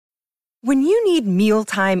When you need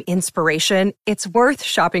mealtime inspiration, it's worth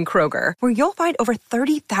shopping Kroger, where you'll find over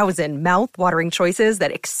 30,000 mouth-watering choices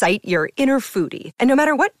that excite your inner foodie. And no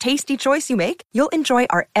matter what tasty choice you make, you'll enjoy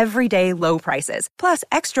our everyday low prices, plus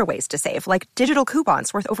extra ways to save, like digital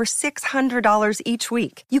coupons worth over $600 each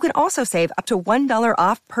week. You can also save up to $1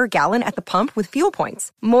 off per gallon at the pump with fuel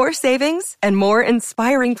points. More savings and more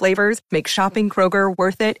inspiring flavors make shopping Kroger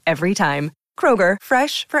worth it every time. Kroger,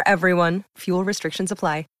 fresh for everyone. Fuel restrictions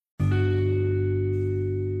apply.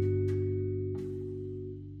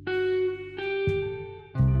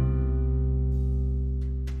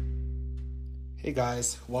 Hey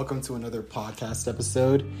guys, welcome to another podcast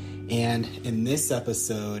episode, and in this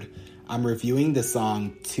episode, I'm reviewing the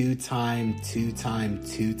song Two Time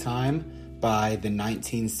by the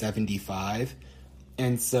 1975,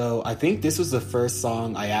 and so I think this was the first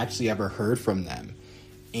song I actually ever heard from them,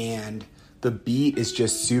 and the beat is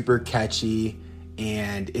just super catchy,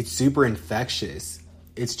 and it's super infectious.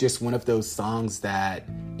 It's just one of those songs that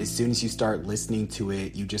as soon as you start listening to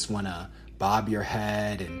it, you just want to bob your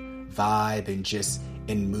head and vibe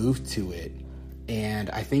and move to it. And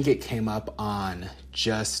I think it came up on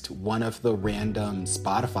just one of the random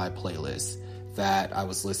Spotify playlists that I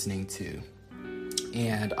was listening to.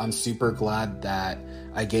 And I'm super glad that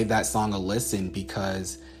I gave that song a listen,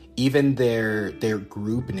 because even their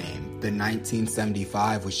group name, the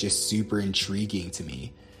 1975, was just super intriguing to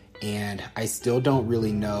me. And I still don't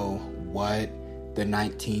really know what the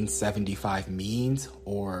 1975 means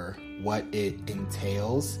or what it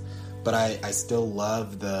entails, but I still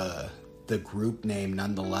love the group name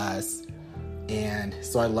nonetheless. And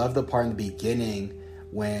so I love the part in the beginning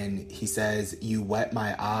when he says, "You wet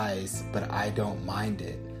my eyes, but I don't mind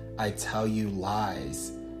it. I tell you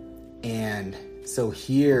lies." And so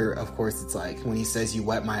here, of course, it's like when he says "you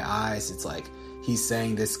wet my eyes," it's like he's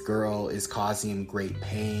saying this girl is causing him great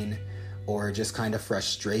pain or just kind of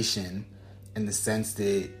frustration, in the sense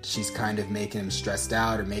that she's kind of making him stressed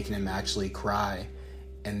out or making him actually cry.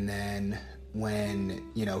 And then when,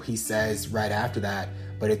 he says right after that,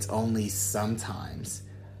 "but it's only sometimes,"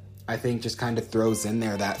 I think just kind of throws in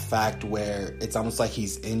there that fact where it's almost like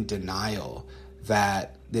he's in denial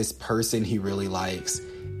that this person he really likes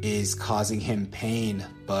is causing him pain,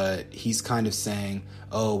 but he's kind of saying,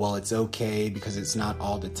 "Oh, well, it's okay because it's not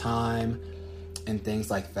all the time," and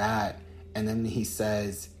things like that. And then he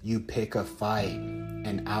says, "You pick a fight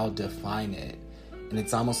and I'll define it." And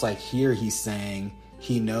it's almost like here he's saying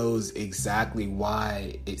he knows exactly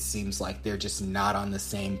why it seems like they're just not on the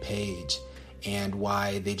same page and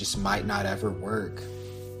why they just might not ever work.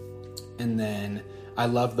 And then I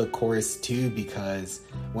love the chorus too, because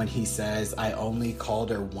when he says, "I only called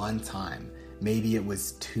her one time, maybe it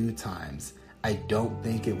was 2 times. I don't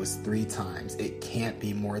think it was 3 times. It can't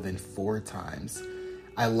be more than 4 times."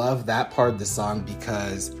 I love that part of the song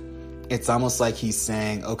because it's almost like he's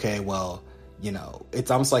saying, okay, well,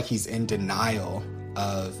 it's almost like he's in denial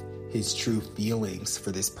of his true feelings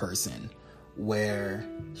for this person, where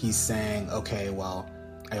he's saying, okay, well,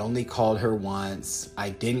 I only called her once. I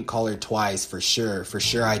didn't call her twice for sure. For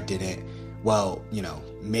sure I didn't. Well,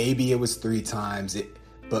 maybe it was 3 times,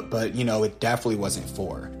 but it definitely wasn't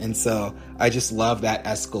 4. And so I just love that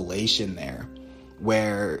escalation there,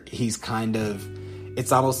 where he's kind of,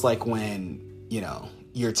 it's almost like when,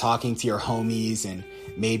 you're talking to your homies and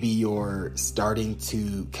maybe you're starting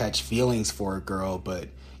to catch feelings for a girl, but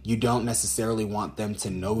you don't necessarily want them to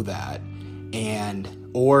know that.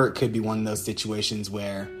 Or it could be one of those situations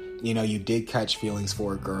where, you did catch feelings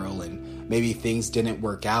for a girl and maybe things didn't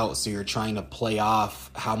work out. So you're trying to play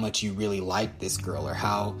off how much you really liked this girl, or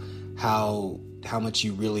how much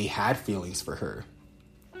you really had feelings for her.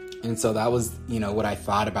 And so that was, what I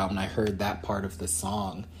thought about when I heard that part of the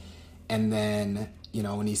song. And then,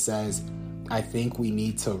 when he says, "I think we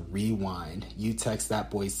need to rewind. You text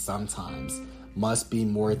that boy sometimes. Must be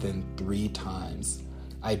more than 3 times.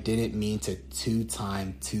 I didn't mean to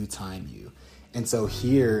two-time you." And so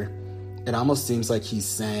here, it almost seems like he's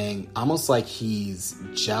saying, almost like he's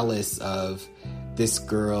jealous of this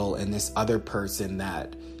girl and this other person,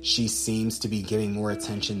 that she seems to be giving more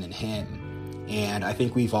attention than him. And I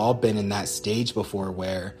think we've all been in that stage before,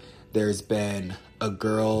 where there's been a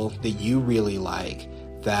girl that you really like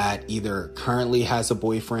that either currently has a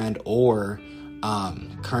boyfriend or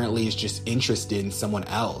currently is just interested in someone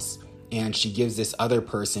else, and she gives this other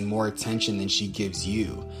person more attention than she gives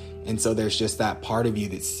you. And so there's just that part of you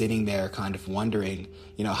that's sitting there kind of wondering,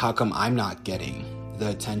 how come I'm not getting the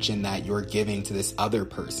attention that you're giving to this other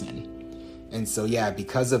person? And so, yeah,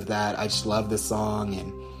 because of that, I just love the song,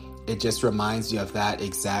 and it just reminds you of that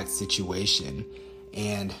exact situation.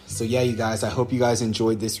 And so yeah, you guys, I hope you guys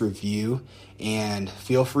enjoyed this review, and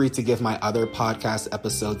feel free to give my other podcast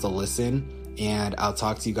episodes a listen, and I'll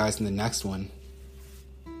talk to you guys in the next one.